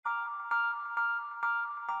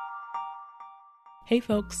Hey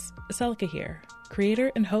folks, Selika here,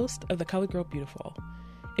 creator and host of The Color Girl Beautiful.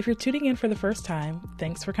 If you're tuning in for the first time,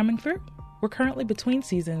 thanks for coming through. We're currently between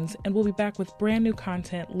seasons and we'll be back with brand new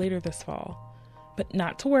content later this fall. But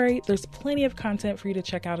not to worry, there's plenty of content for you to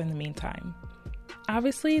check out in the meantime.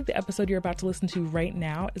 Obviously, the episode you're about to listen to right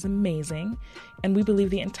now is amazing, and we believe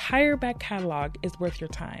the entire back catalog is worth your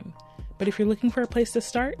time. But if you're looking for a place to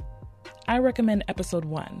start, I recommend episode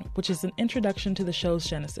 1, which is an introduction to the show's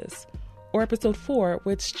genesis, or episode 4,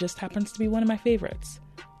 which just happens to be one of my favorites.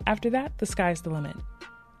 After that, the sky's the limit.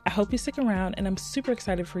 I hope you stick around, and I'm super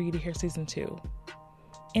excited for you to hear season 2.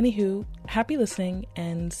 Anywho, happy listening,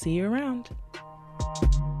 and see you around.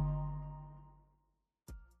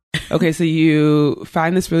 Okay, so you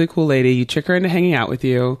find this really cool lady, you trick her into hanging out with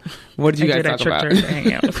you. What did you guys talk about? I tricked her into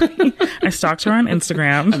hanging out with me. I stalked her on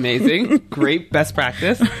Instagram. Amazing. Great. Best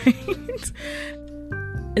practice. Right.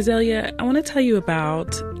 Azalea, I want to tell you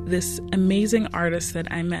about this amazing artist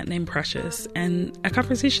that I met named Precious, and a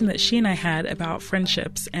conversation that she and I had about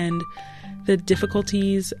friendships and the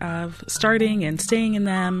difficulties of starting and staying in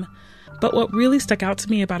them. But what really stuck out to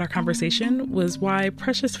me about our conversation was why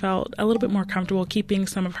Precious felt a little bit more comfortable keeping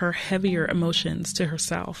some of her heavier emotions to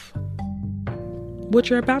herself. What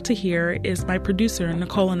you're about to hear is my producer,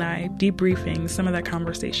 Nicole, and I debriefing some of that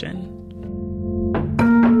conversation.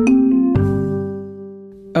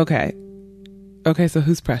 Okay, so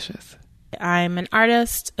who's Precious? I'm an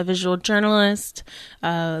artist, a visual journalist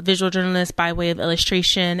by way of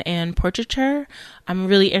illustration and portraiture. I'm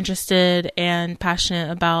really interested and passionate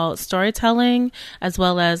about storytelling, as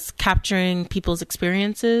well as capturing people's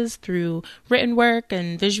experiences through written work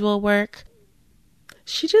and visual work.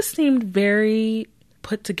 She just seemed very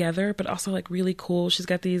put together, but also like really cool. She's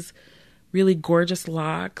got these really gorgeous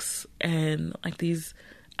locks and like these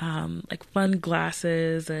like fun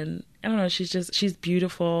glasses, and I don't know, she's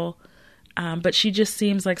beautiful. But she just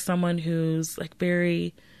seems like someone who's like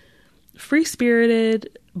very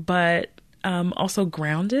free-spirited, but also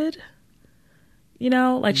grounded. You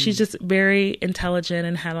know, like she's just very intelligent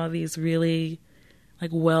and had all these really like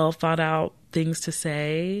well thought out things to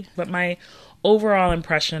say. But my overall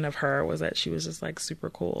impression of her was that she was just like super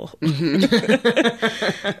cool.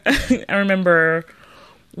 I remember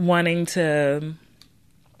wanting to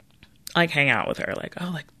like hang out with her, like,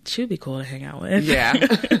 oh, like she would be cool to hang out with. Yeah.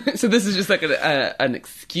 So this is just like an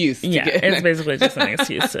excuse to get it's basically just an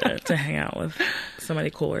excuse to hang out with somebody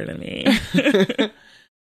cooler than me.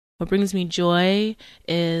 What brings me joy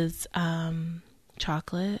is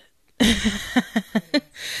chocolate.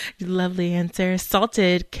 Lovely answer.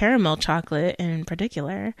 Salted caramel chocolate in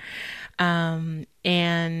particular.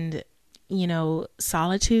 And, you know,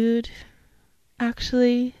 solitude,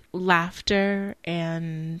 actually. Laughter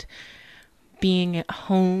and being at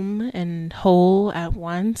home and whole at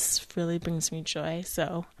once really brings me joy.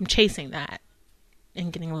 So I'm chasing that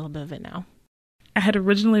and getting a little bit of it now. I had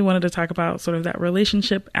originally wanted to talk about sort of that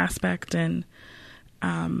relationship aspect and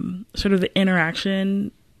sort of the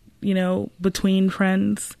interaction, you know, between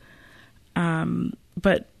friends.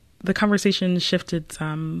 But the conversation shifted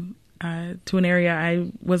some to an area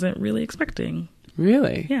I wasn't really expecting.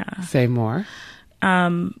 Really? Yeah. Say more.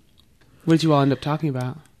 What did you all end up talking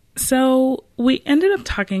about? So we ended up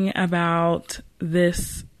talking about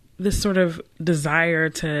this sort of desire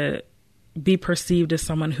to be perceived as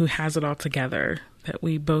someone who has it all together that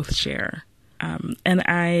we both share. And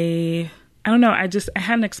I don't know, I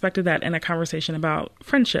hadn't expected that in a conversation about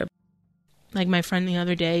friendship. Like my friend the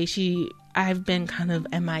other day, I've been kind of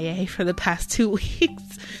MIA for the past 2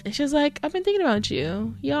 weeks. And she was like, I've been thinking about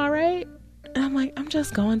you. You all right? And I'm like, I'm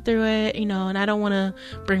just going through it, you know, and I don't want to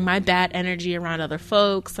bring my bad energy around other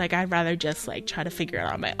folks. Like, I'd rather just like try to figure it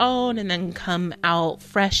out on my own and then come out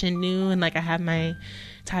fresh and new. And like, I have my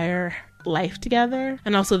entire life together.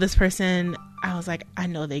 And also this person, I was like, I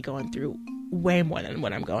know they going through way more than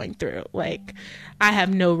what I'm going through. Like, I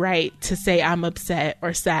have no right to say I'm upset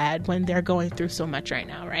or sad when they're going through so much right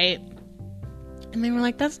now, right? And they were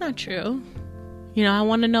like, that's not true. You know, I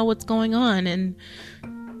want to know what's going on, and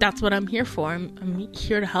that's what I'm here for. I'm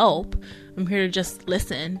here to help. I'm here to just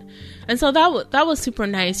listen. And so that was super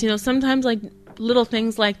nice. You know, sometimes like little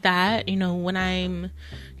things like that, you know, when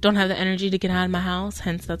don't have the energy to get out of my house,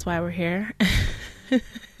 hence that's why we're here.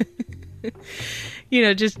 You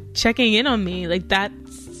know, just checking in on me, like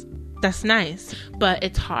that's nice. But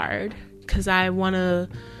it's hard because I want to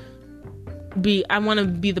be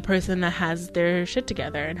the person that has their shit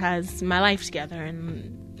together and has my life together,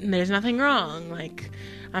 and there's nothing wrong. Like,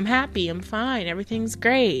 I'm happy, I'm fine, everything's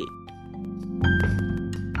great.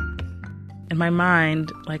 In my mind,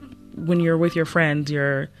 like when you're with your friends,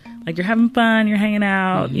 you're Like, you're having fun, you're hanging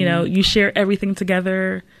out, you know, you share everything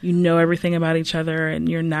together, you know everything about each other, and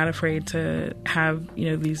you're not afraid to have, you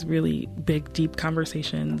know, these really big, deep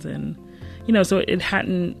conversations. And, you know, so it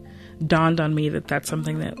hadn't dawned on me that that's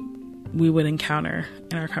something that we would encounter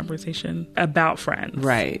in our conversation about friends.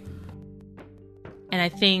 Right. And I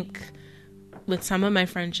think with some of my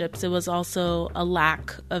friendships, it was also a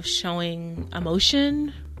lack of showing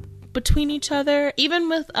emotion between each other, even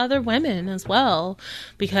with other women as well,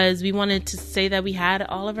 because we wanted to say that we had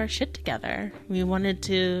all of our shit together. We wanted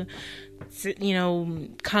to, you know,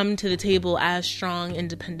 come to the table as strong,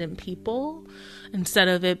 independent people, instead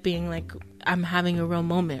of it being like, I'm having a real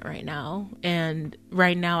moment right now, and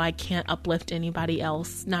right now I can't uplift anybody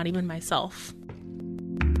else, not even myself.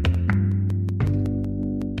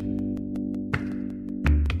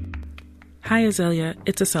 Hi Azalea,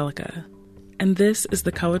 it's Aselika, and this is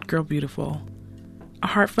The Colored Girl Beautiful, a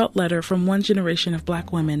heartfelt letter from one generation of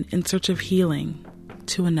Black women in search of healing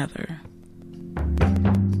to another.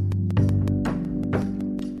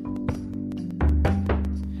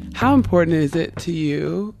 How important is it to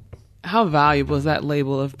you? How valuable is that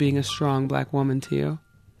label of being a strong Black woman to you?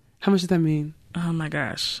 How much does that mean? Oh my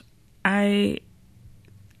gosh. I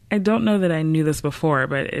don't know that I knew this before,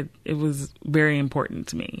 but it was very important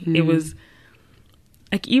to me. It was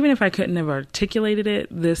like, even if I couldn't have articulated it,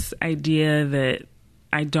 this idea that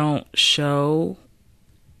I don't show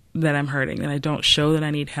that I'm hurting, that I don't show that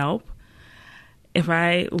I need help. If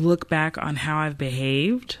I look back on how I've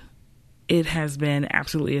behaved, it has been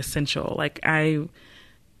absolutely essential. Like,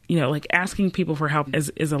 like asking people for help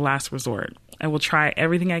is a last resort. I will try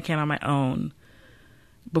everything I can on my own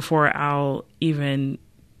before I'll even,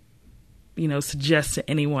 suggest to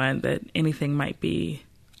anyone that anything might be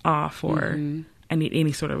off or I need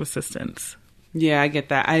any sort of assistance. Yeah, I get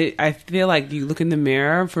that. I feel like you look in the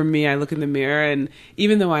mirror. For me, I look in the mirror, and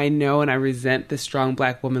even though I know and I resent the strong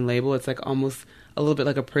Black woman label, it's like almost a little bit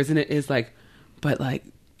like a prison. It is like, but like,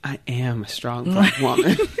 I am a strong Black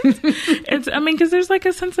woman. Because there's like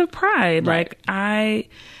a sense of pride. Right. Like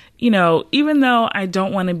even though I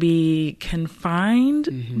don't want to be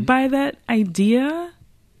confined by that idea,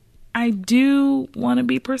 I do want to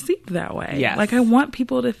be perceived that way. Yes. Like, I want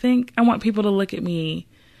people to look at me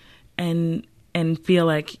and feel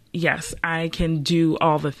like, yes, I can do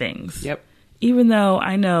all the things. Yep. Even though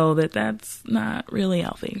I know that that's not really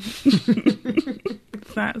healthy.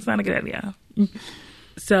 It's not a good idea.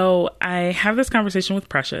 So I have this conversation with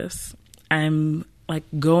Precious. I'm like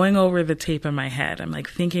going over the tape in my head. I'm like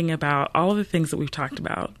thinking about all of the things that we've talked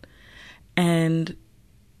about, and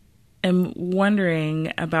am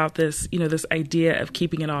wondering about this, this idea of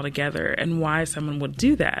keeping it all together and why someone would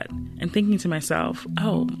do that, and thinking to myself,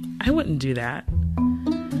 oh, I wouldn't do that.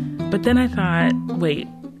 But then I thought, wait,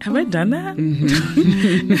 have I done that?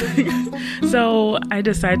 So I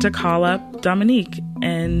decided to call up Dominique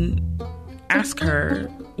and ask her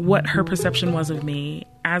what her perception was of me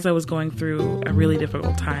as I was going through a really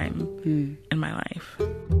difficult time in my life.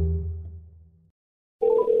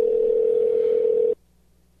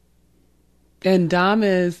 And Dom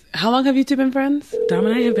how long have you two been friends? Dom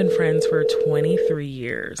and I have been friends for 23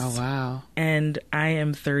 years. Oh, wow. And I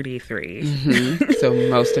am 33. So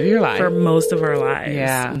most of your life. For most of our lives.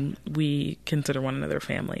 Yeah. We consider one another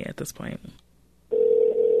family at this point.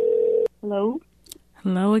 Hello?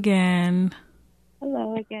 Hello again.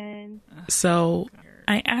 Hello again. So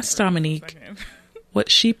I asked Dominique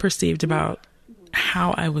what she perceived about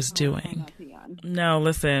how I was doing. No,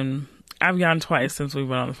 listen, I've yawned twice since we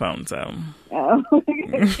went on the phone, so. Oh.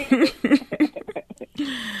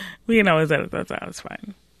 We can always edit that out. It's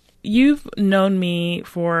fine. You've known me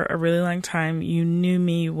for a really long time. You knew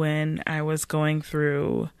me when I was going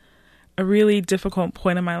through a really difficult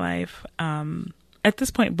point in my life. At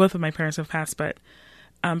this point, both of my parents have passed, but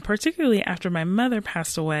particularly after my mother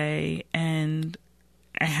passed away, and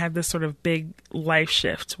I had this sort of big life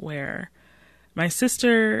shift where my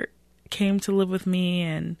sister came to live with me,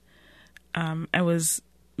 and I was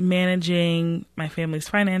managing my family's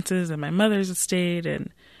finances and my mother's estate and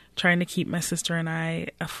trying to keep my sister and I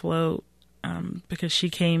afloat because she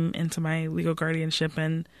came into my legal guardianship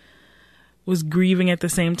and was grieving at the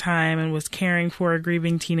same time and was caring for a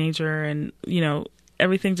grieving teenager. And,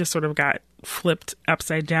 everything just sort of got flipped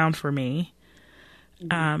upside down for me.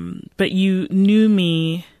 But you knew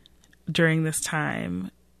me during this time,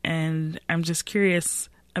 and I'm just curious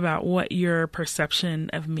about what your perception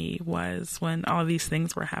of me was when all these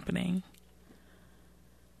things were happening.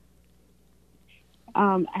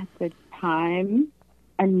 At the time,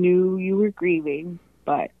 I knew you were grieving,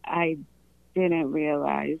 but I didn't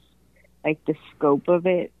realize the scope of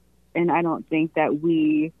it. And I don't think that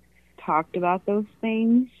we talked about those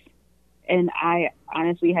things. And I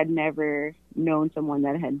honestly had never known someone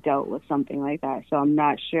that had dealt with something like that. So I'm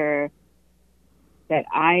not sure that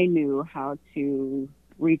I knew how to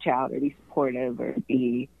reach out or be supportive or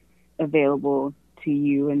be available to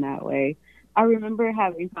you in that way. I remember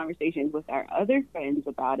having conversations with our other friends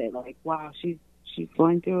about it, like, wow, she's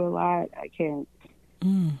going through a lot. I can't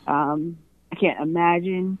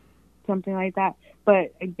imagine something like that.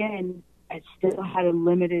 But again, I still had a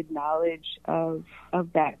limited knowledge of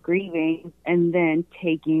that grieving, and then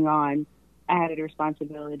taking on added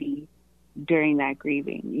responsibility during that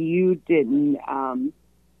grieving. You didn't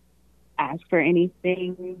ask for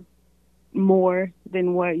anything more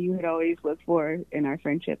than what you had always looked for in our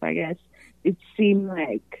friendship, I guess. It seemed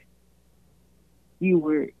like you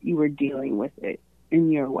were dealing with it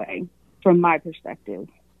in your way. From my perspective,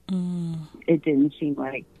 it didn't seem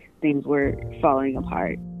like things were falling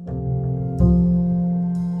apart.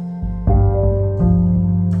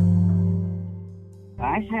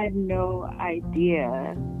 I had no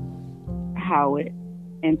idea how it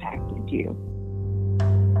impacted you.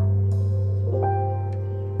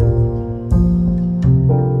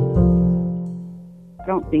 I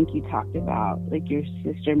don't think you talked about like your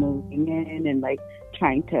sister moving in and like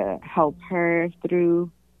trying to help her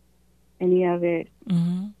through any of it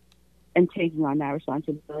and taking on that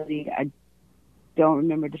responsibility. I don't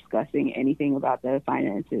remember discussing anything about the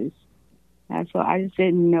finances. And so I just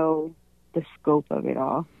didn't know the scope of it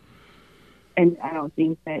all. And I don't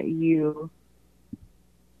think that you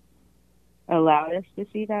allowed us to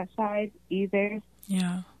see that side either.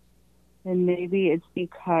 Yeah. And maybe it's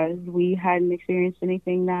because we hadn't experienced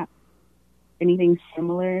anything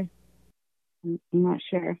similar. I'm not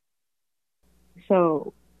sure.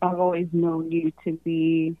 So I've always known you to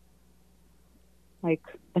be like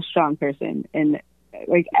a strong person. And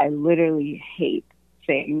like, I literally hate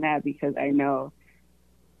saying that because I know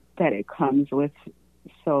that it comes with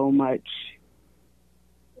so much,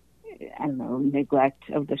 I don't know,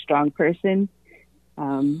 neglect of the strong person,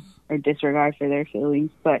 or disregard for their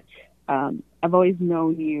feelings. But I've always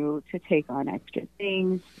known you to take on extra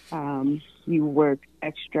things. You work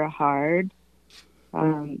extra hard.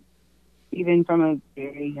 Even from a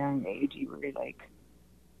very young age, you were like,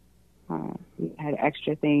 you had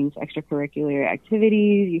extra things, extracurricular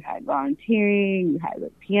activities. You had volunteering. You had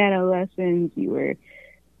like piano lessons. You were,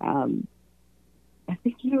 I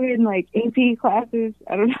think you were in like AP classes.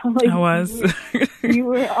 I don't know. Like, I was. You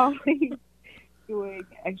were always doing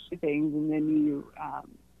extra things, and then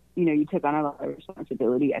you took on a lot of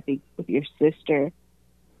responsibility. I think with your sister,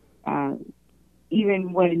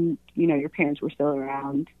 even when your parents were still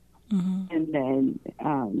around, and then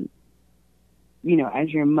as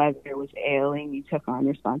your mother was ailing, you took on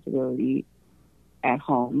responsibility at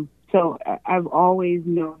home. So I've always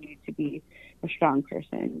known you to be a strong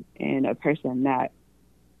person and a person that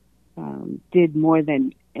did more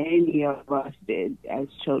than any of us did as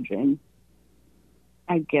children.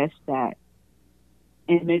 I guess that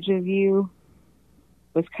image of you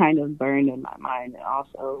was kind of burned in my mind, and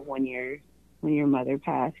also when your mother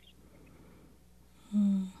passed,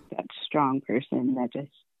 that strong person that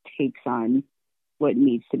just takes on what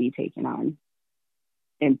needs to be taken on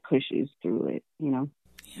and pushes through it,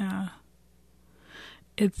 Yeah.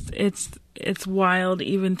 It's wild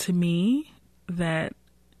even to me that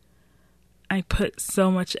I put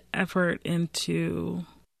so much effort into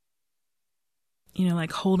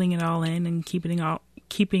like holding it all in and keeping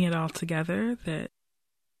it all together, that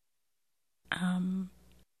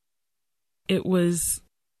it was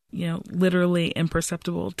literally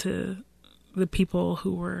imperceptible to the people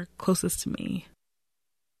who were closest to me.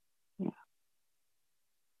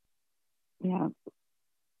 Yeah.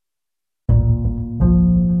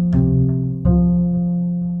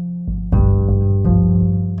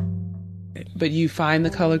 But you find The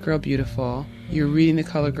Colored Girl beautiful. You're reading The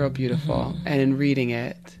Colored Girl beautiful, and in reading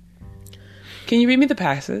it, can you read me the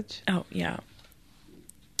passage? Oh yeah.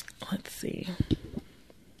 Let's see.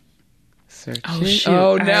 Searching. Oh shoot!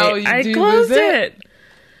 Oh no! I closed it.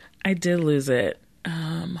 I did lose it.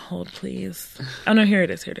 Hold please. Oh no! Here it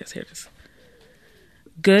is.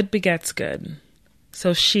 Good begets good.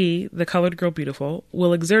 So she, the colored girl beautiful,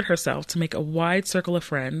 will exert herself to make a wide circle of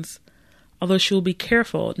friends, although she will be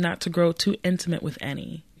careful not to grow too intimate with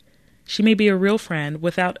any. She may be a real friend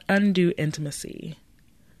without undue intimacy.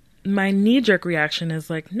 My knee-jerk reaction is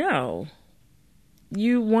like, no.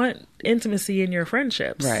 You want intimacy in your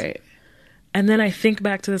friendships. Right. And then I think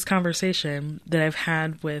back to this conversation that I've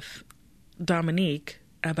had with Dominique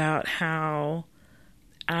about how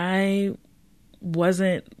I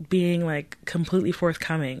wasn't being like completely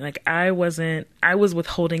forthcoming. Like I was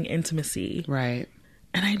withholding intimacy. Right.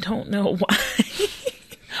 And I don't know why.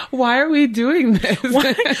 Why are we doing this?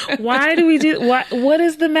 Why do we do what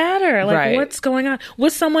is the matter? Like Right. what's going on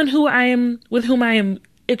with someone with whom I am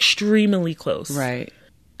extremely close? Right.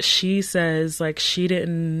 She says like she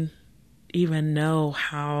didn't even know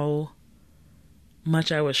how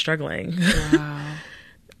much I was struggling. Wow.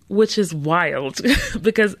 Which is wild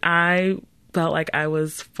because I felt like I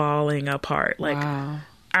was falling apart. Like wow.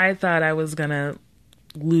 I thought I was gonna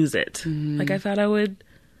lose it. Like I thought I would,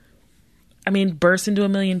 burst into a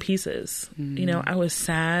million pieces. You know, I was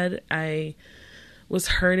sad. I was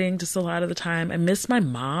hurting just a lot of the time. I missed my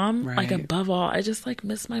mom. Right. Like above all, I just like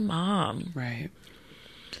miss my mom. Right.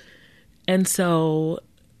 And so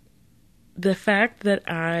the fact that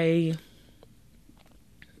I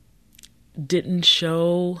didn't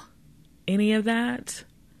show any of that,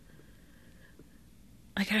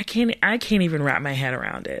 like I can't even wrap my head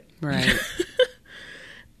around it. Right.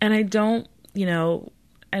 And I don't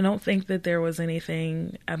think that there was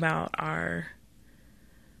anything about our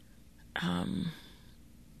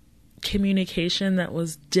communication that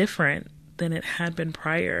was different than it had been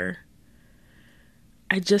prior.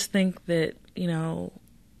 I just think that,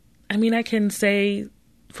 I can say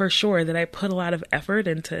for sure that I put a lot of effort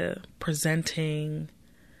into presenting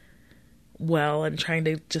well and trying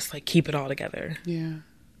to just like keep it all together. Yeah.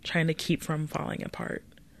 Trying to keep from falling apart.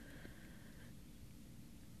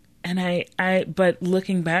 And but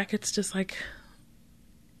looking back, it's just like,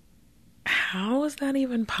 how is that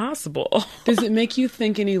even possible? Does it make you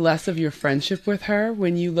think any less of your friendship with her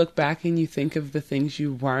when you look back and you think of the things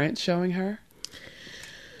you weren't showing her?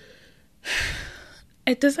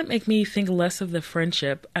 It doesn't make me think less of the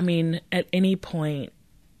friendship. At any point,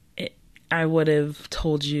 I would have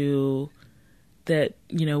told you that,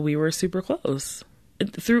 we were super close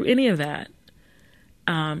through any of that.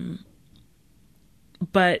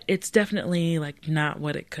 But it's definitely like not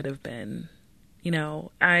what it could have been.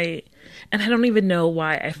 I don't even know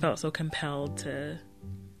why I felt so compelled to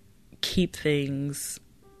keep things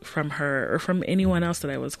from her or from anyone else that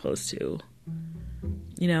I was close to.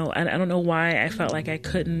 I don't know why I felt like I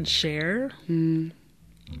couldn't share.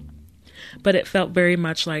 But it felt very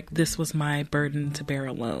much like this was my burden to bear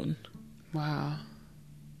alone. Wow.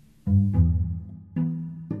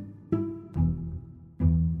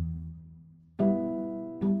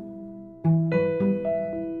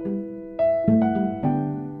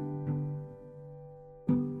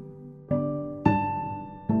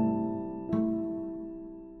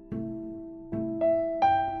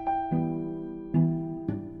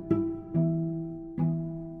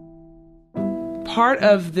 Part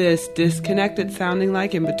of this disconnect, it's sounding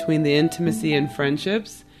like, in between the intimacy and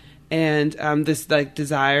friendships and this like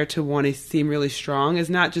desire to want to seem really strong is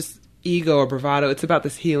not just ego or bravado. It's about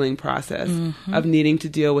this healing process of needing to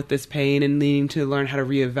deal with this pain and needing to learn how to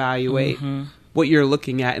reevaluate what you're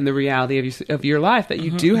looking at in the reality of your life, that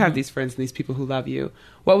you do have these friends and these people who love you.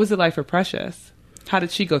 What was it like for Precious? How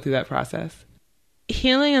did she go through that process?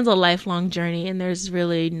 Healing is a lifelong journey, and there's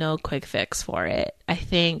really no quick fix for it. I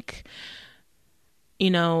think,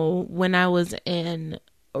 when I was in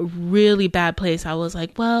a really bad place, I was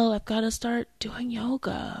like, well, I've got to start doing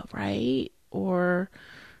yoga, right? Or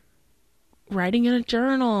writing in a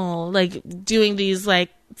journal, like doing these like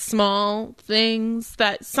small things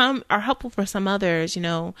that some are helpful for some others.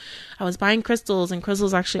 I was buying crystals, and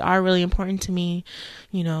crystals actually are really important to me,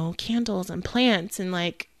 candles and plants and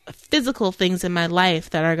like physical things in my life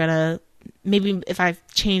that are gonna, maybe if I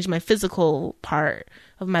change my physical part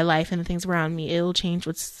of my life and the things around me, it'll change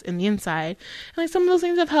what's in the inside. And like some of those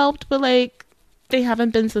things have helped, but like they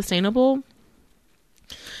haven't been sustainable.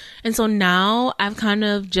 And so now I've kind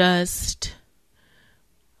of just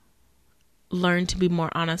learned to be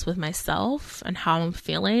more honest with myself and how I'm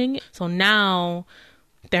feeling. So now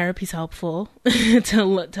therapy's helpful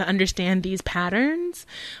to understand these patterns,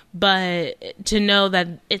 but to know that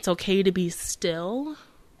it's okay to be still,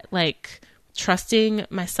 like trusting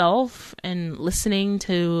myself and listening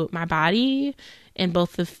to my body in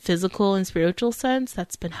both the physical and spiritual sense,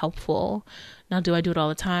 that's been helpful. Now, do I do it all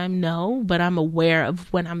the time? No, but I'm aware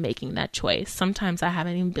of when I'm making that choice. Sometimes I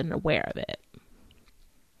haven't even been aware of it.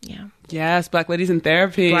 Yeah. Yes, Black Ladies in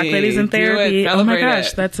Therapy. Black Ladies in Therapy. Oh my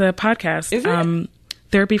gosh, that's a podcast. Is it?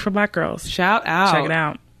 Therapy for Black girls. Shout out. Check it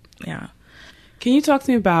out. Yeah. Can you talk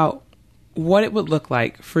to me about what it would look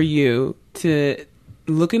like for you to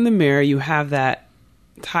look in the mirror, you have that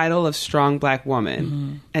title of strong Black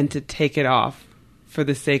woman, and to take it off for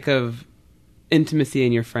the sake of intimacy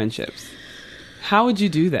in your friendships? How would you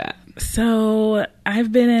do that? So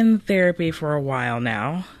I've been in therapy for a while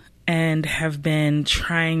now and have been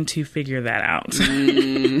trying to figure that out.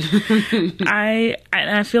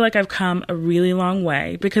 I feel like I've come a really long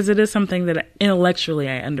way because it is something that intellectually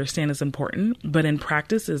I understand is important, but in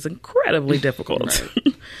practice is incredibly difficult.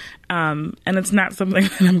 And it's not something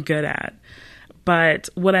that I'm good at. But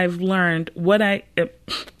what I've learned, what I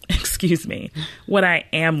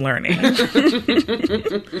am learning.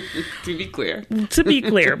 To be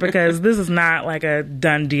clear, because this is not like a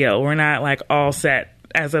done deal. We're not like all set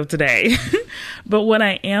as of today. But what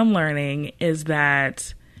I am learning is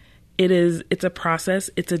that it's a process.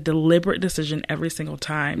 It's a deliberate decision every single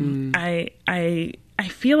time. I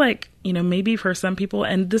feel like, maybe for some people,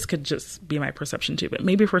 and this could just be my perception too, but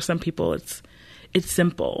maybe for some people it's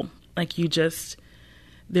simple. Like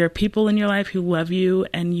there are people in your life who love you,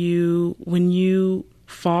 and when you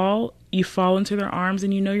fall into their arms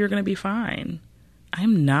and you're going to be fine.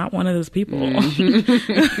 I'm not one of those people.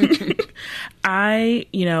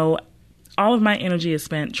 All of my energy is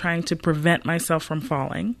spent trying to prevent myself from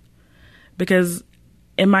falling, because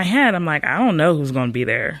in my head, I'm like, I don't know who's going to be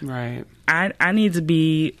there. Right. I need to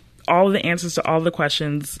be all of the answers to all the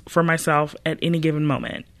questions for myself at any given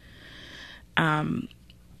moment.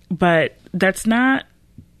 But that's not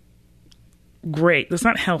great. That's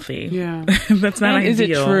not healthy. Yeah. That's not ideal. Is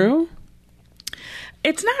it true?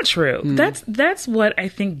 It's not true. That's what I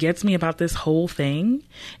think gets me about this whole thing,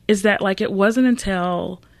 is that like it wasn't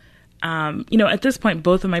until, at this point,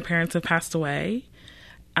 both of my parents have passed away.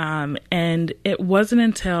 And it wasn't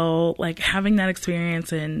until like having that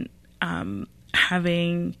experience and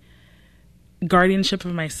having guardianship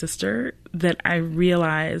of my sister that I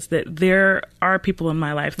realized that there are people in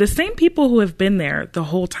my life, the same people who have been there the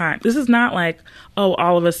whole time. This is not like, oh,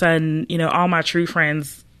 all of a sudden, all my true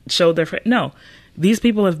friends showed their no. These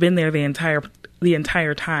people have been there the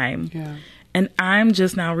entire time. Yeah. And I'm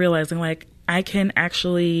just now realizing like I can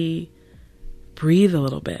actually breathe a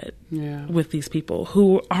little bit with these people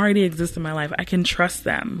who already exist in my life. I can trust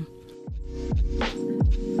them.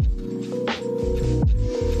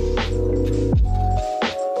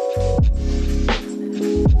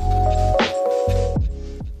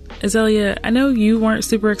 Azalea, I know you weren't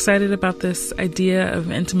super excited about this idea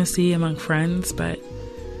of intimacy among friends, but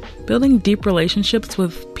building deep relationships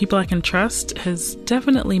with people I can trust has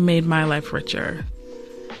definitely made my life richer.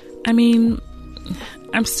 I mean,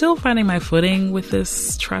 I'm still finding my footing with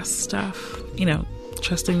this trust stuff,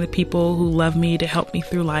 trusting the people who love me to help me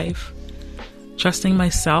through life, trusting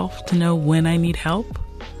myself to know when I need help.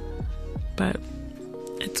 But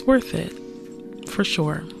it's worth it, for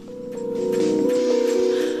sure.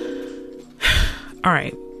 All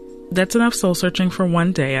right, that's enough soul searching for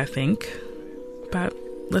one day, I think. But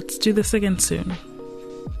let's do this again soon.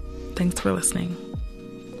 Thanks for listening.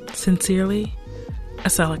 Sincerely,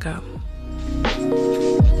 Aselica.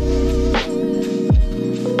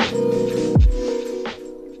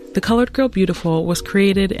 The Colored Girl Beautiful was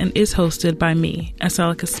created and is hosted by me,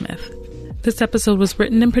 Aselica Smith. This episode was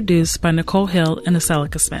written and produced by Nicole Hill and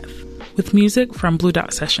Aselica Smith, with music from Blue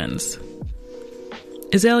Dot Sessions.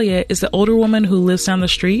 Azalea is the older woman who lives down the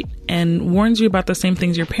street and warns you about the same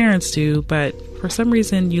things your parents do, but for some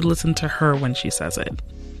reason you listen to her when she says it.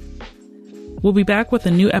 We'll be back with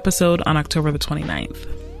a new episode on October the 29th.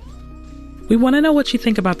 We want to know what you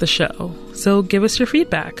think about the show, so give us your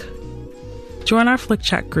feedback. Join our Flick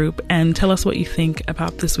Chat group and tell us what you think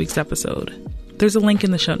about this week's episode. There's a link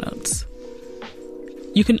in the show notes.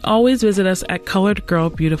 You can always visit us at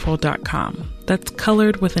coloredgirlbeautiful.com. That's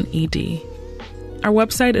colored with an ED. Our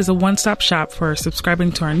website is a one-stop shop for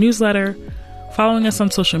subscribing to our newsletter, following us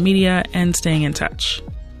on social media, and staying in touch.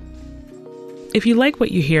 If you like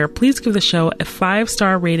what you hear, please give the show a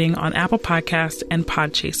 5-star rating on Apple Podcasts and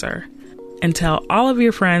Podchaser, and tell all of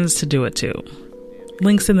your friends to do it too.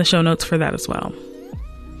 Links in the show notes for that as well.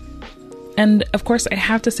 And of course, I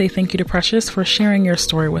have to say thank you to Precious for sharing your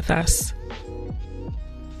story with us.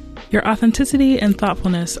 Your authenticity and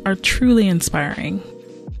thoughtfulness are truly inspiring.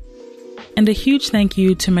 And a huge thank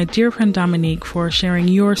you to my dear friend Dominique for sharing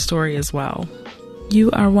your story as well. You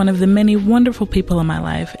are one of the many wonderful people in my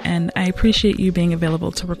life, and I appreciate you being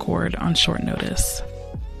available to record on short notice.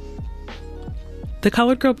 The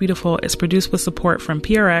Colored Girl Beautiful is produced with support from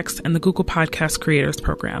PRX and the Google Podcast Creators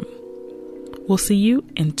Program. We'll see you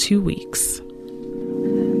in 2 weeks.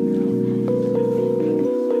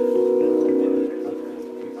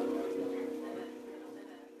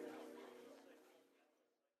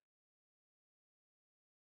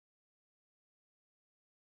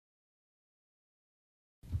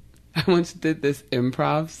 I once did this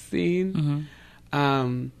improv scene.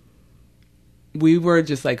 we were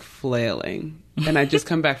just like flailing. And I just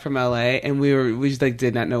come back from LA and we just like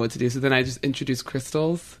did not know what to do. So then I just introduced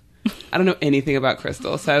crystals. I don't know anything about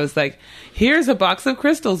crystals. So I was like, here's a box of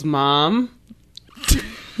crystals, Mom.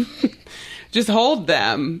 Just hold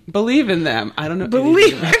them. Believe in them. I don't know.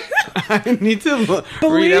 I need to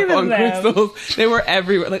read up on crystals. They were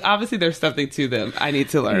everywhere. Like, obviously, there's something to them. I need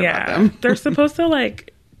to learn about them. They're supposed to,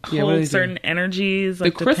 like, hold certain energies,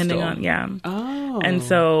 like, depending on, Oh. And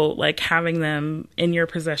so, like, having them in your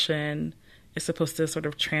possession is supposed to sort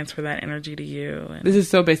of transfer that energy to you. And this is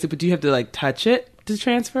so basic, but do you have to, like, touch it to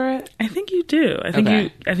transfer it? I think you do. I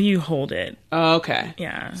think you hold it. Oh, okay.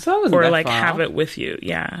 Yeah. So that wasn't or that like far. have it with you.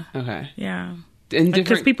 Yeah. Okay. Yeah.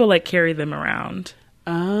 Because people like carry them around.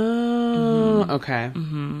 Oh, okay.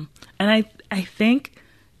 Mm-hmm. And I think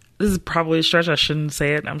this is probably a stretch. I shouldn't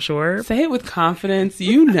say it, I'm sure. Say it with confidence.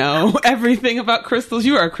 You know everything about crystals.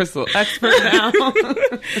 You are a crystal expert now.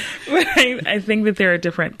 But I think that there are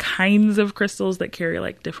different kinds of crystals that carry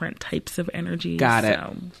like different types of energy. Got it.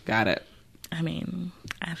 So, Got it. I mean,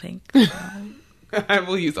 I think I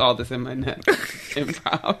will use all this in my next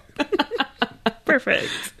improv. perfect.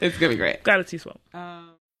 It's going to be great. Got it, T-Swell.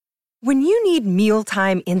 When you need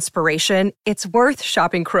mealtime inspiration, it's worth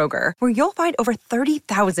shopping Kroger, where you'll find over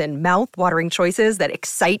 30,000 mouth-watering choices that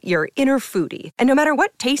excite your inner foodie. And no matter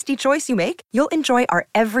what tasty choice you make, you'll enjoy our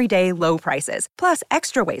everyday low prices, plus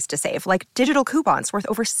extra ways to save, like digital coupons worth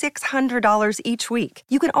over $600 each week.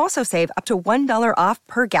 You can also save up to $1 off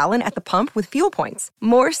per gallon at the pump with fuel points.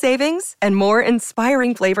 More savings and more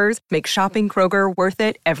inspiring flavors make shopping Kroger worth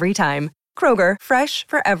it every time. Kroger, fresh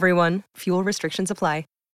for everyone. Fuel restrictions apply.